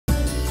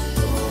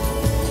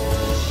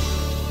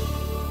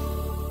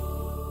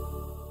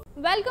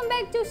Welcome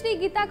back to Shri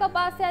Gita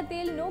કપાસિયા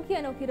તેલ નોખી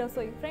અનોખી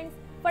રસોઈ. ફ્રેન્ડ્સ,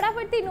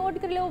 ફટાફટથી નોટ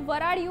કરી લો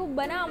વરાળિયું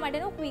બનાવવા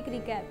માટેનો ક્વિક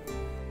રીકેપ.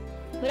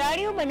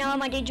 વરાળિયું બનાવવા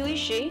માટે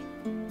જોઈશે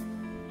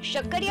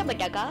શક્કરિયા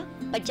બટાકા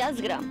 50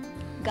 ગ્રામ,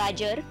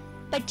 ગાજર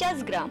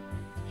 50 ગ્રામ,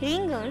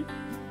 રીંગણ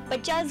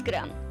 50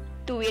 ગ્રામ,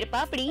 તુવેર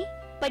પાપડી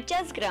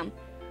 50 ગ્રામ,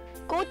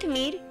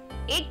 કોથમીર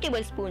 1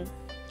 ટેબલસ્પૂન,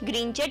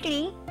 ગ્રીન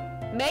ચટણી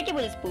 2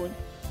 ટેબલસ્પૂન,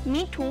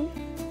 મીઠું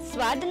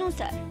સ્વાદ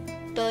અનુસાર,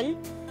 તલ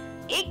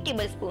 1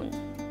 ટેબલસ્પૂન,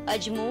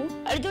 અજમો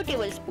અડધો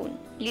ટેબલસ્પૂન,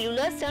 લીલું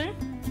લસણ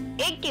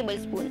 1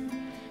 ટેબલસ્પૂન.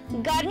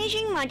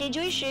 ગાર્નિશિંગ માટે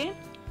જોઈશે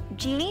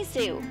ઝીણી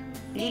સેવ,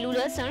 લીલું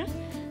લસણ,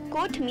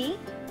 કોથમીર,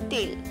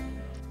 તેલ.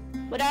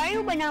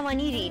 વરાળિયું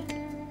બનાવવાની રીત.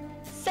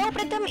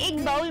 સૌપ્રથમ એક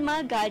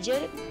બાઉલમાં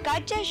ગાજર,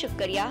 કાચા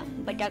શક્કરિયા,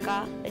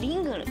 બટાકા,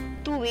 રીંગણ,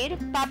 તુવેર,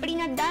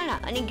 પાપડીના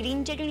દાણા અને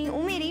ગ્રીન ચટણી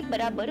ઉમેરી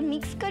બરાબર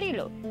મિક્સ કરી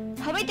લો.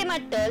 હવે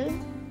તેમાં તલ,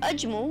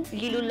 અજમો,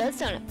 લીલું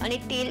લસણ અને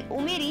તેલ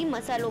ઉમેરી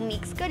મસાલો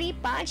મિક્સ કરી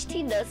 5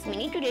 થી 10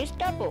 મિનિટ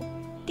રેસ્ટ આપો.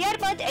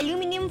 ત્યારબાદ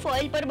એલ્યુમિનિયમ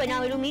ફોઇલ પર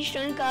બનાવેલું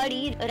મિશ્રણ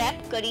કાઢી રેપ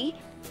કરી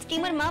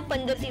સ્ટીમરમાં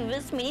 15 થી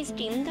 20 મિનિટ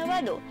સ્ટીમ થવા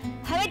દો.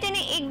 હવે તેને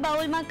એક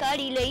બાઉલમાં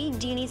કાઢી લઈ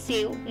ઝીણી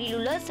સેવ,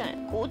 લીલું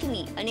લસણ,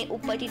 કોથમીર અને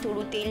ઉપરથી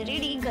થોડું તેલ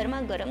રેડી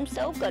ગરમા ગરમ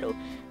સર્વ કરો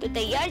તો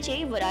તૈયાર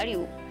છે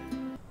વરાળિયું.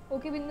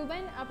 ઓકે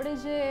બિંદુબેન, આપણે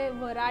જે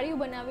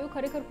વરાળિયું બનાવ્યું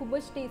ખરેખર ખૂબ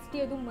જ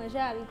ટેસ્ટી હતું,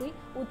 મજા આવી ગઈ.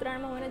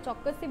 ઉત્તરાયણમાં મને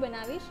ચોક્કસથી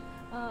બનાવીશ.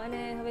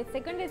 અને હવે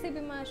સેકન્ડ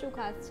રેસીપીમાં શું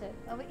ખાસ છે?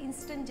 હવે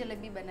ઇન્સ્ટન્ટ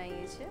જલેબી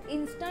બનાવીએ છીએ.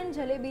 ઇન્સ્ટન્ટ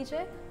જલેબી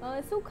છે,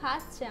 શું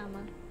ખાસ છે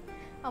આમાં?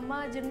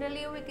 આમાં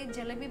જનરલી એવું હોય કે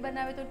જલેબી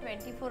બનાવે તો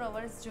 24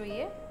 અવર્સ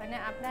જોઈએ અને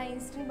આપણે આ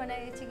ઇન્સ્ટન્ટ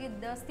બનાવીએ છીએ કે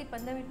 10 થી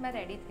 15 મિનિટમાં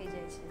રેડી થઈ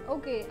જાય છે.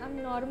 ઓકે, આમ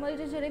નોર્મલ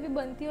જે જલેબી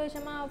બનતી હોય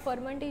છે એમાં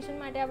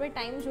ફર્મેન્ટેશન માટે આપણે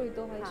ટાઈમ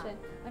જોઈતો હોય છે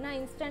અને આ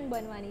ઇન્સ્ટન્ટ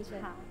બનવાની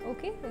છે.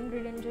 ઓકે,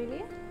 ઇન્ગ્રેડિયન્ટ જોઈ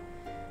લઈએ.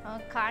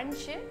 ખાંડ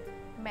છે,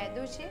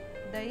 મેદો છે,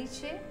 દહીં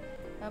છે,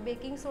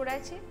 બેકિંગ સોડા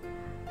છે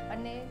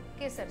અને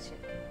કેસર છે.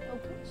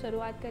 ઓકે,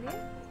 શરૂઆત કરીએ.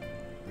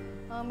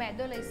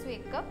 મેદો લઈશું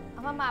 1 કપ.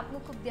 આમાં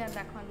માપનું ખૂબ ધ્યાન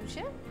રાખવાનું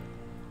છે.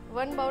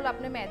 1 બાઉલ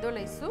આપણે મેદો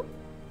લઈશું.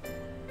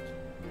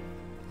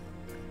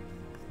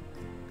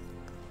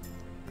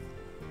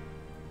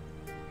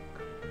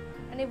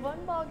 અને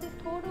 1 બાઉલથી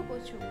થોડુંક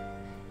ઓછું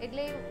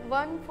એટલે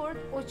 1/4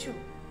 ઓછું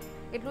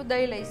એટલું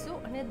દહીં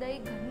લઈશું અને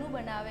દહીં ઘરનું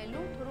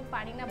બનાવેલું થોડું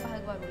પાણીના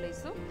ભાગવાળું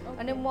લઈશું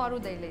અને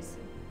મોરું દહીં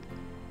લઈશું.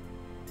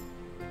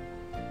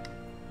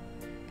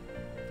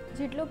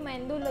 જેટલો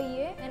મેંદો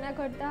લઈએ એના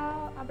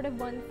કરતાં આપણે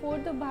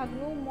 1/4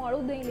 ભાગનું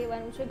મોળું દહીં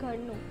લેવાનું છે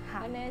ઘરનું,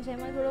 અને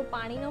જેમાં થોડો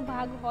પાણીનો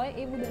ભાગ હોય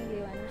એવું દહીં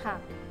લેવાનું. હા,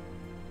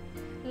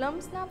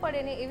 લમ્સ ના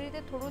પડે ને એવી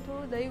રીતે થોડું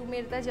થોડું દહીં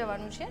ઉમેરતા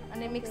જવાનું છે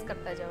અને મિક્સ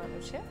કરતા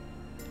જવાનું છે.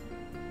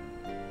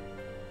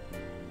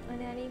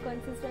 અને આની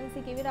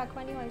કન્સિસ્ટન્સી કેવી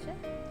રાખવાની હોય છે?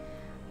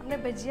 આપણે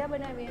ભજીયા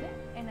બનાવીએ ને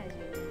એના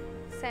જેવી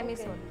સેમી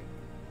સોલ્ટ.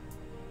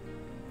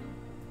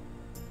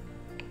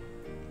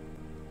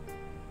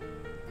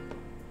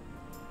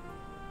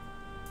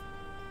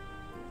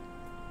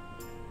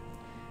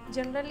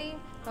 જનરલી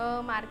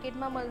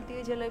માર્કેટમાં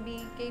મળતી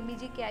જલેબી કે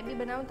બીજી ક્યાંય બી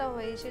બનાવતા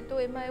હોય છે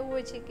તો એમાં એવું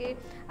હોય છે કે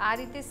આ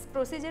રીતે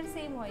પ્રોસિજર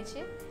સેમ હોય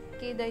છે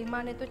કે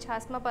દહીંમાં ને તો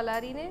છાશમાં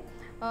પલાળીને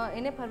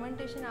એને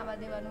ફર્મેન્ટેશન આવવા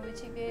દેવાનું હોય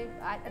છે કે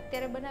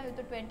અત્યારે બનાવ્યું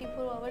તો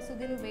 24 અવર્સ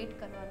સુધીનું વેઇટ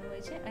કરવાનું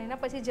હોય છે અને એના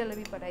પછી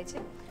જલેબી પડાય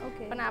છે.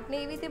 ઓકે, પણ આપણે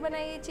એવી રીતે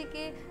બનાવીએ છીએ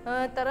કે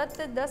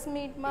તરત 10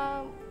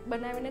 મિનિટમાં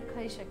બનાવીને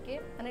ખાઈ શકીએ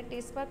અને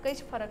ટેસ્ટમાં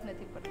કંઈ જ ફરક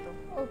નથી પડતો.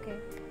 ઓકે,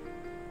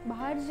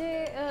 બહાર જે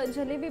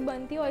જલેબી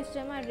બનતી હોય છે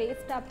જેમાં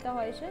રેસ્ટ આપતા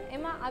હોય છે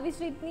એમાં આવી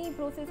જ રીતની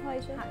પ્રોસેસ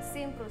હોય છે? હા,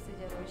 સેમ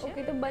પ્રોસિજર હોય છે.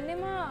 ઓકે, તો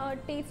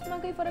બંનેમાં ટેસ્ટમાં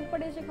કંઈ ફરક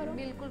પડે છે ખરો?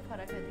 બિલકુલ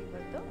ફરક નથી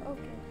પડતો.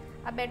 ઓકે,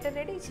 આ બેટર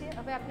રેડી છે.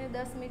 હવે આપણે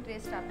 10 મિનિટ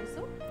રેસ્ટ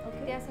આપીશું. ઓકે,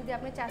 ત્યાં સુધી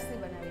આપણે ચાસણી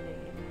બનાવી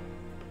લઈએ.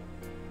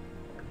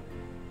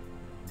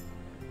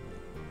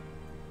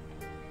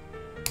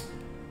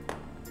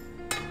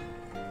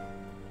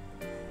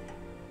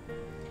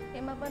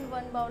 એમાં પણ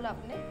 1 બાઉલ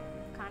આપણે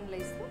ખાંડ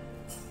લઈશું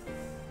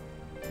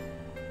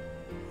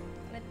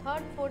અને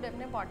 1/3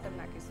 આપણે વોટર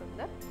નાખીશું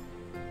અંદર.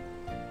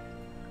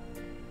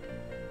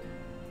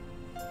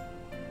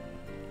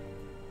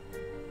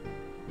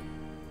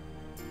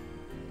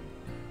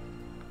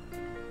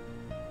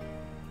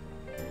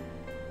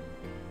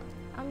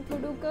 આમ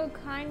થોડુંક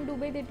ખાંડ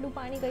ડૂબે તેટલું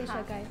પાણી કહી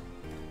શકાય.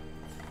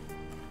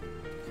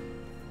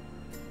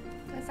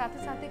 અને સાથે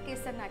સાથે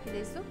કેસર નાખી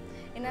દઈશું.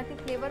 એનાથી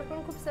ફ્લેવર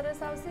પણ ખૂબ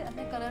સરસ આવશે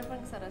અને કલર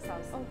પણ સરસ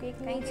આવશે. ઓકે, એક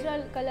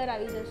નેચરલ કલર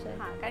આવી જશે.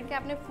 હા, કારણ કે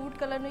આપણે ફૂડ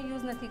કલરનો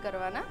યુઝ નથી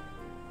કરવાના.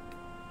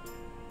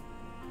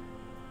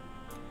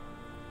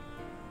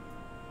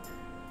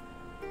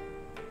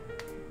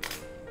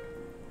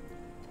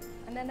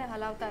 અને એને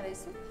હલાવતા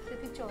રહીશું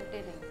તેથી ચોંટે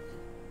નહીં.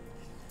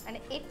 અને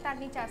એક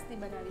તારની ચાસણી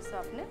બનાવીશું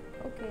આપણે.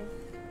 ઓકે,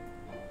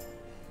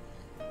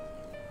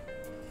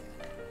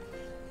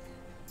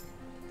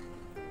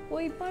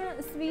 કોઈ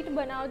પણ સ્વીટ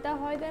બનાવતા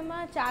હોય તો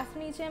એમાં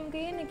ચાસણી છે એમ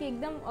કહીએ ને કે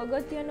એકદમ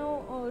અગત્યનો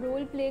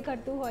રોલ પ્લે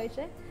કરતું હોય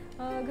છે.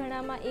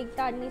 ઘણામાં 1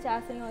 તારની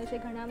ચાસણી હોય છે,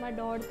 ઘણામાં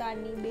 1.5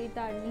 તારની, 2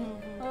 તારની.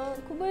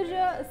 ખૂબ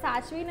જ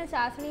સાચવીને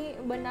ચાસણી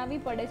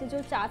બનાવવી પડે છે. જો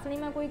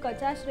ચાસણીમાં કોઈ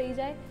કચાશ રહી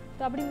જાય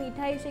તો આપણી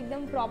મીઠાઈ છે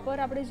એકદમ પ્રોપર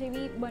આપણે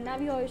જેવી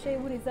બનાવી હોય છે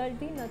એવું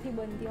રિઝલ્ટથી નથી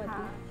બનતી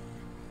હોતી.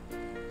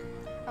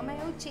 આમાં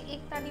એવું છે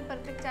એક તારની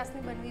પરફેક્ટ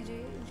ચાસણી બનવી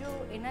જોઈએ. જો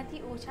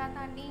એનાથી ઓછા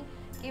તારની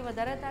કે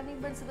વધારે તારની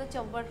બનશે તો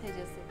ચવડ થઈ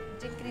જશે.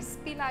 જે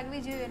ક્રિસ્પી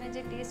લાગવી જોઈએ અને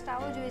જે ટેસ્ટ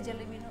આવવો જોઈએ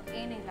જલેબીનો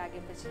એ નહીં લાગે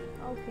પછી.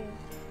 ઓકે.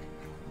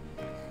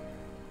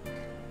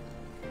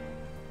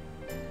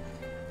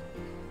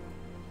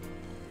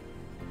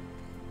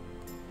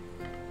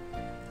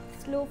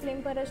 સ્લો ફ્લેમ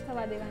પર જ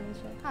થવા દેવાની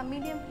છે? હા,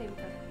 મીડિયમ ફ્લેમ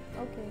પર.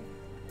 ઓકે.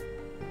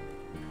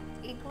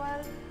 એકવાર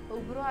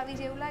ઉભરો આવી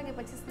જેવું લાગે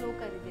પછી સ્લો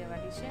કરી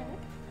દેવાની છે.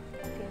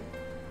 ઓકે.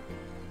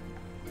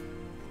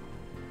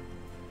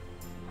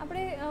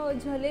 આપણે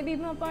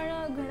જલેબીમાં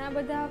પણ ઘણા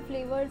બધા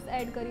ફ્લેવર્સ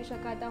એડ કરી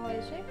શકાતા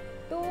હોય છે.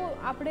 તો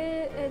આપણે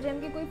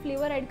જેમ કે કોઈ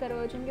ફ્લેવર એડ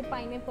કરવો હોય જેમ કે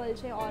પાઇનેપલ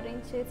છે,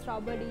 ઓરેન્જ છે,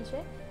 સ્ટ્રોબેરી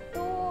છે,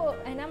 તો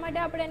એના માટે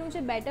આપણે એનું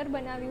જે બેટર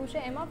બનાવ્યું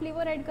છે એમાં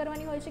ફ્લેવર એડ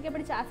કરવાની હોય છે કે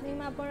આપણે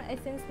ચાસણીમાં પણ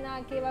એસેન્સના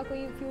કે એવા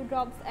કોઈ ફ્યુ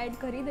ડ્રોપ્સ એડ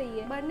કરી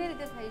દઈએ? બંને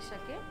રીતે થઈ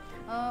શકે.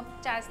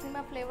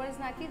 ચાસણીમાં ફ્લેવર્સ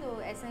નાખી દો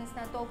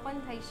એસેન્સના તો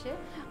પણ થઈ છે.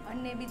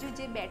 અને બીજું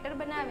જે બેટર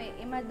બનાવે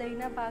એમાં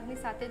દહીંના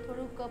ભાગની સાથે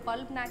થોડુંક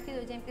પલ્પ નાખી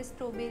દો, જેમ કે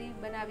સ્ટ્રોબેરી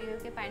બનાવી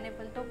હોય કે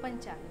પાઇનેપલ, તો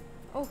પણ ચાલે.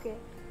 ઓકે.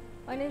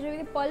 અને જેવી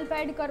રીતે પલ્પ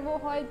એડ કરવો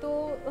હોય તો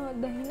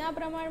દહીંના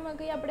પ્રમાણમાં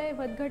કંઈ આપણે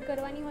વધઘટ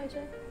કરવાની હોય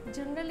છે?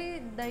 જનરલી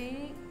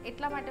દહીં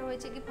એટલા માટે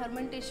હોય છે કે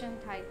ફર્મેન્ટેશન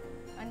થાય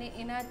અને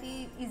એનાથી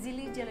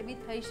ઇઝીલી જલેબી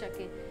થઈ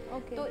શકે.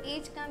 ઓકે. તો એ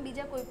જ કામ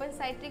બીજા કોઈ પણ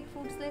સાઇટ્રિક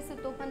ફ્રૂટ્સ લેશું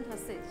તો પણ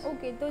થશે જ.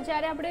 ઓકે. તો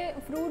જ્યારે આપણે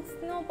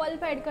ફ્રૂટ્સનો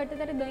પલ્પ એડ કરતા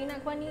ત્યારે દહીં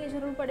નાખવાની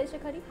જરૂર પડે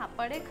છે ખરી? હા,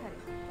 પડે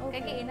ખરી.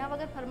 કારણ કે એના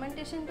વગર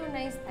ફર્મેન્ટેશન તો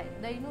નહીં જ થાય.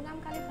 દહીંનું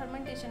કામ ખાલી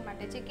ફર્મેન્ટેશન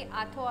માટે છે કે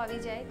આથો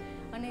આવી જાય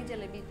અને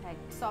જલેબી થાય,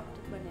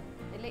 સોફ્ટ બને.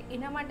 એટલે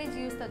એના માટે જ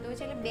યુઝ થતો હોય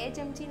છે. એટલે 2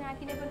 ચમચી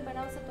નાખીને પણ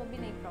બનાવશો તો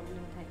બી નહીં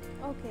પ્રોબ્લેમ થાય.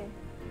 ઓકે.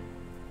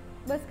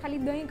 બસ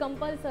ખાલી દહીં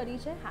કમ્પલસરી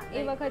છે. હા, એ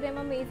વખતે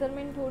એમાં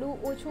મેઝરમેન્ટ થોડું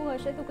ઓછું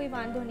હશે તો કોઈ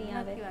વાંધો નહીં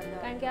આવે,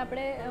 કારણ કે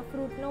આપણે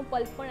ફ્રૂટનો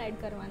પલ્પ પણ એડ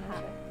કરવાનો છે.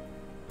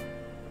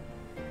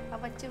 આ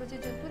વચ્ચે વચ્ચે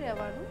જોતું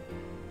રહેવાનું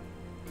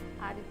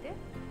આ રીતે.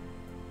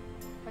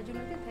 હજુ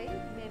નથી થઈ,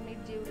 2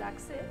 મિનિટ જેવું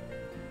લાગશે.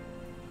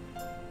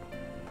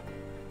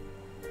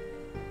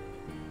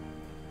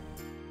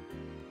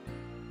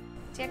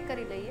 ચેક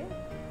કરી લઈએ.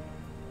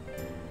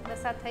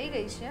 બસ આ થઈ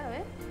ગઈ છે.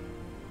 હવે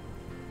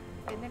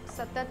એને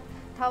સતત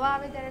થવા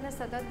આવે ત્યારે એને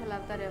સતત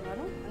હલાવતા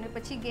રહેવાનું અને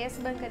પછી ગેસ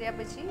બંધ કર્યા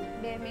પછી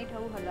 2 મિનિટ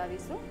આવું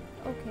હલાવીશું.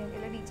 ઓકે.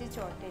 એટલે નીચે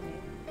ચોંટે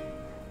નહીં.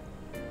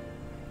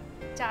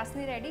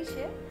 ચાસણી રેડી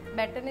છે.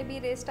 બેટરને બી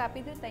રેસ્ટ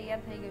આપી દો,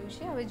 તૈયાર થઈ ગયું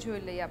છે. હવે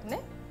જોઈ લઈએ આપણે.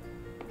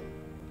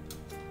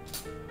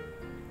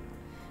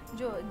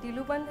 જો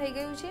ઢીલું પણ થઈ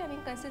ગયું છે અને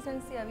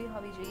કન્સિસ્ટન્સી આવી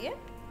હોવી જોઈએ.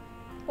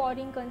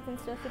 પોરિંગ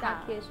કન્સિસ્ટન્સી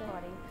રાખીએ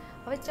છીએ.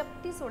 હવે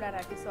ચપટી સોડા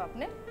રાખીશું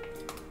આપણે.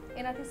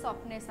 એનાથી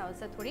સોફ્ટનેસ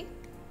આવશે થોડી.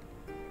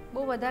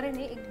 બહુ વધારે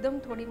નહીં, એકદમ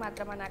થોડી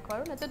માત્રામાં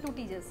નાખવાનું, નહીં તો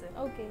તૂટી જશે.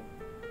 Okay.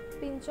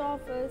 Pinch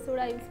of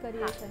soda use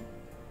કરીએ છીએ.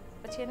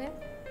 પછી એને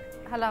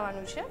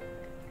હલાવવાનું છે.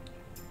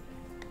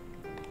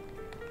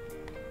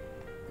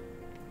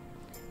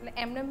 એટલે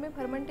એમને મેં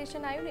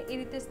ફર્મેન્ટેશન આવ્યું ને એ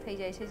રીતે જ થઈ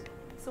જાય છે.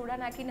 સોડા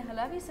નાખીને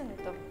હલાવીશું ને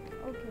તો.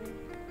 ઓકે.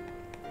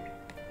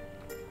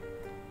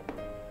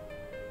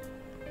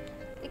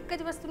 એક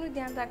જ વસ્તુનું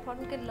ધ્યાન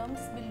રાખવાનું કે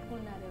લમ્સ બિલકુલ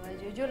ના રહેવા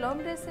જોઈએ. જો લમ્પ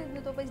રહેશે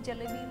ને તો પછી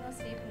જલેબીનો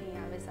શેપ નહીં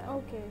આવે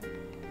સારો. ઓકે.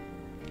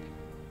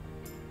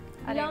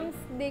 લમ્સ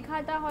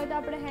દેખાતા હોય તો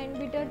આપણે હેન્ડ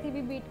બીટરથી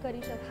બી બીટ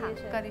કરી શકીએ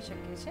છીએ. કરી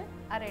શકીએ છીએ.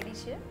 આ રેડી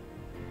છે.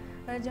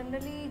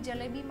 જનરલી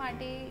જલેબી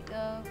માટે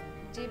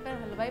જે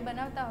પણ હલવાઈ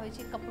બનાવતા હોય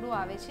છે કપડું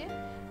આવે છે,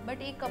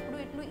 બટ એ કપડું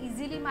એટલું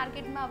ઇઝીલી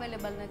માર્કેટમાં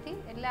અવેલેબલ નથી.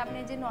 એટલે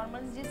આપણે જે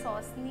નોર્મલ જે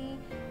સોસની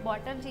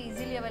બોટલ છે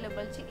ઇઝીલી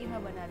અવેલેબલ છે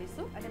એમાં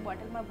બનાવીશું. અને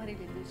બોટલમાં ભરી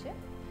લીધું છે.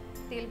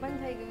 તેલ પણ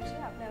થઈ ગયું છે.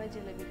 આપણે હવે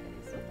જલેબી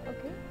કરીશું.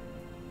 ઓકે.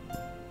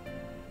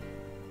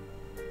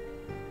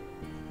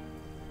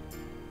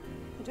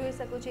 જોઈ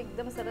શકો છો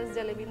એકદમ સરસ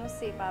જલેબીનો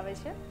શેપ આવે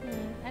છે.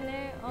 અને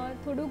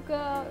થોડુંક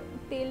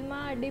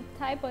તેલમાં ડીપ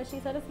થાય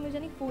પછી સરસ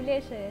મજાની ફૂલે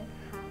છે.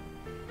 હા,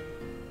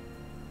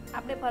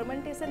 આપણે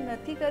ફર્મેન્ટેશન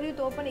નથી કર્યું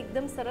તો પણ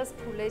એકદમ સરસ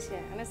ફૂલે છે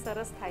અને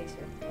સરસ થાય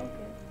છે.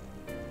 ઓકે.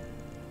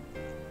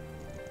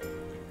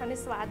 અને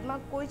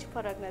સ્વાદમાં કોઈ જ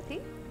ફરક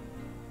નથી.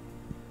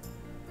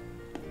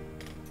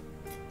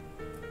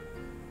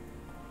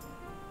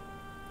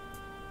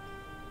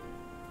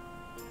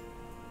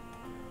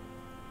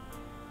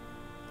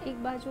 એક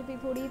બાજુથી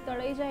થોડી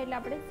તળાઈ જાય એટલે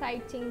આપણે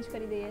સાઈડ ચેન્જ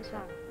કરી દઈએ છીએ.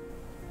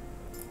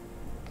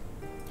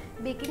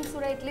 બેકિંગ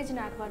સોડા એટલે જ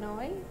નાખવાનો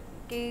હોય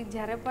કે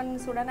જ્યારે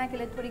પણ સોડા નાખે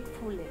એટલે થોડીક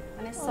ફૂલે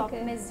અને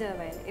સોફ્ટનેસ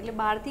જવાય. એટલે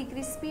બહારથી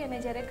ક્રિસ્પી અને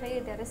જ્યારે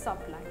ખાઈએ ત્યારે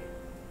સોફ્ટ લાગે.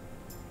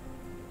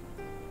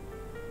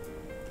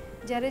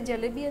 જ્યારે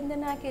જલેબી અંદર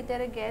નાખીએ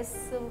ત્યારે ગેસ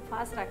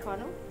ફાસ્ટ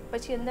રાખવાનો,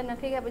 પછી અંદર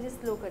નાખી ગયા પછી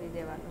સ્લો કરી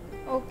દેવાનો.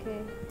 ઓકે.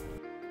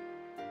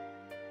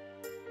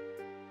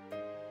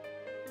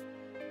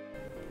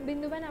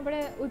 બિંદુબેન, આપણે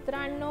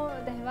ઉત્તરાયણનો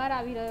તહેવાર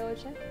આવી રહ્યો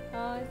છે.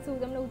 શું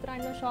તમને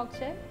ઉત્તરાયણનો શોખ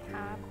છે?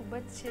 હા, ખૂબ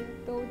જ છે.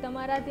 તો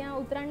તમારા ત્યાં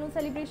ઉત્તરાયણનું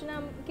સેલિબ્રેશન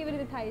આમ કેવી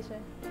રીતે થાય છે?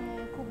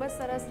 ખૂબ જ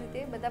સરસ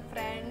રીતે. બધા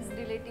ફ્રેન્ડ્સ,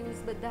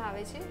 રિલેટિવ્સ બધા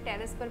આવે છે.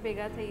 ટેરેસ પર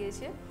ભેગા થઈએ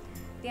છીએ.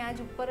 ત્યાં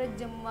જ ઉપર જ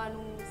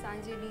જમવાનું,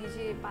 સાંજે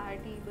ડીજે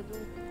પાર્ટી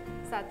બધું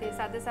સાથે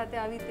સાથે સાથે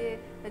આવી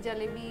રીતે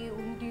જલેબી,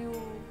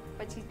 ઊંધિયું,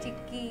 પછી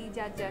ચીક્કી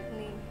જાત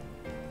જાતની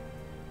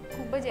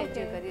ખૂબ જ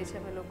એન્જોય કરીએ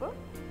છીએ અમે લોકો.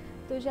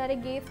 તો જ્યારે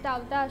ગેસ્ટ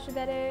આવતા હશે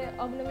ત્યારે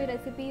અવનવી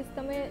રેસિપીઝ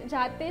તમે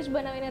જાતે જ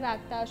બનાવીને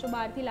રાખતા હશો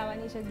બહારથી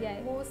લાવવાની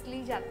જગ્યાએ?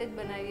 મોસ્ટલી જાતે જ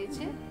બનાવીએ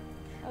છીએ,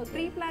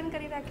 પ્રી પ્લાન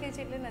કરી રાખીએ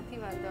છીએ એટલે નથી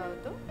વાંધો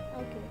આવતો.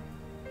 ઓકે.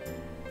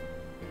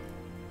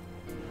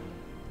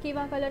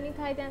 કેવા કલરની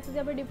થાય ત્યાં સુધી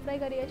આપણે ડીપ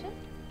ફ્રાય કરીએ છીએ?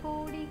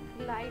 થોડીક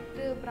લાઇટ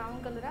બ્રાઉન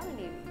કલર આવે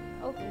ને એવી.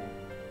 ઓકે.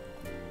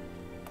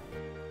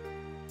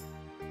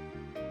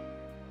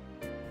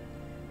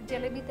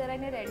 જલેબી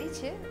તરાઈને રેડી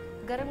છે.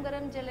 ગરમ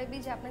ગરમ જલેબી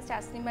જ આપણે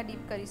ચાસણીમાં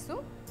ડીપ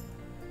કરીશું.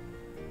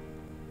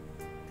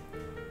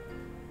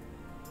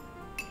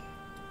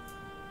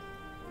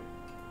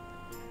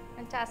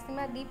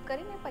 ચાસણીમાં ડીપ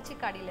કરીને પછી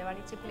કાઢી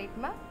લેવાની છે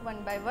પ્લેટમાં 1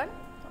 by 1.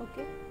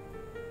 ઓકે.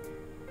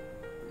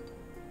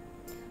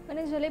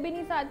 અને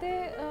જલેબીની સાથે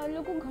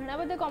લોકો ઘણા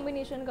બધા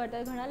કોમ્બિનેશન કરતા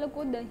હોય. ઘણા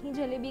લોકો દહીં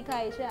જલેબી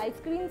ખાય છે,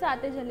 આઈસ્ક્રીમ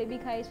સાથે જલેબી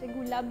ખાય છે,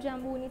 ગુલાબ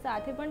જાંબુની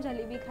સાથે પણ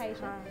જલેબી ખાય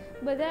છે.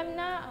 બધા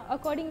એમના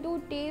અકોર્ડિંગ ટુ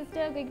ટેસ્ટ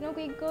કંઈકનો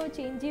કંઈક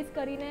ચેન્જીસ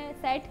કરીને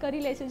સેટ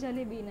કરી લે છે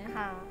જલેબીને.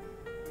 હા.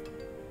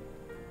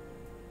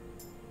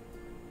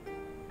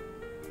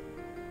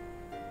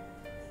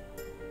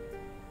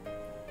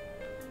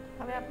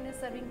 હવે આપણે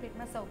સર્વિંગ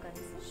પ્લેટમાં સર્વ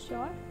કરીશું.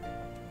 શ્યોર.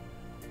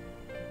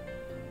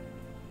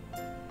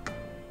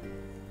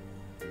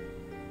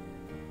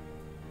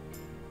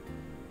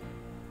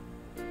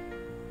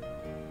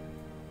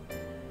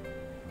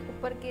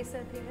 ઉપર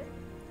કેસરથી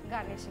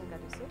ગાર્નિશિંગ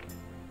કરીશું.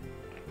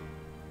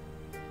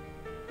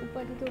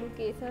 ઉપરથી થોડું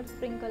કેસર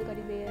સ્પ્રિંકલ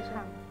કરી દઈએ છીએ.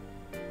 હા.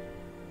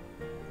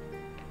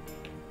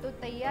 તો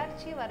તૈયાર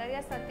છે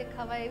વરાળિયા સાથે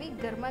ખવાય એવી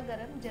ગરમા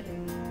ગરમ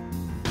જલેબી.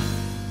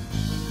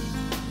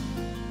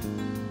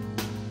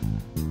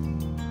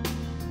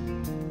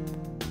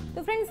 તો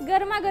ફ્રેન્ડ્સ,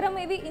 ગરમા ગરમ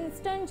એવી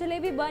ઇન્સ્ટન્ટ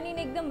જલેબી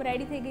બનીને એકદમ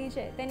રેડી થઈ ગઈ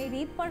છે. તેની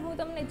રીત પણ હું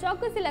તમને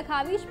ચોક્કસથી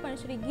લખાવીશ,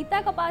 પણ શ્રી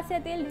ગીતા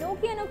કપાસિયા તેલ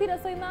નોખી અનોખી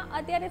રસોઈમાં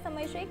અત્યારે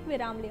સમય છે એક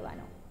વિરામ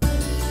લેવાનો.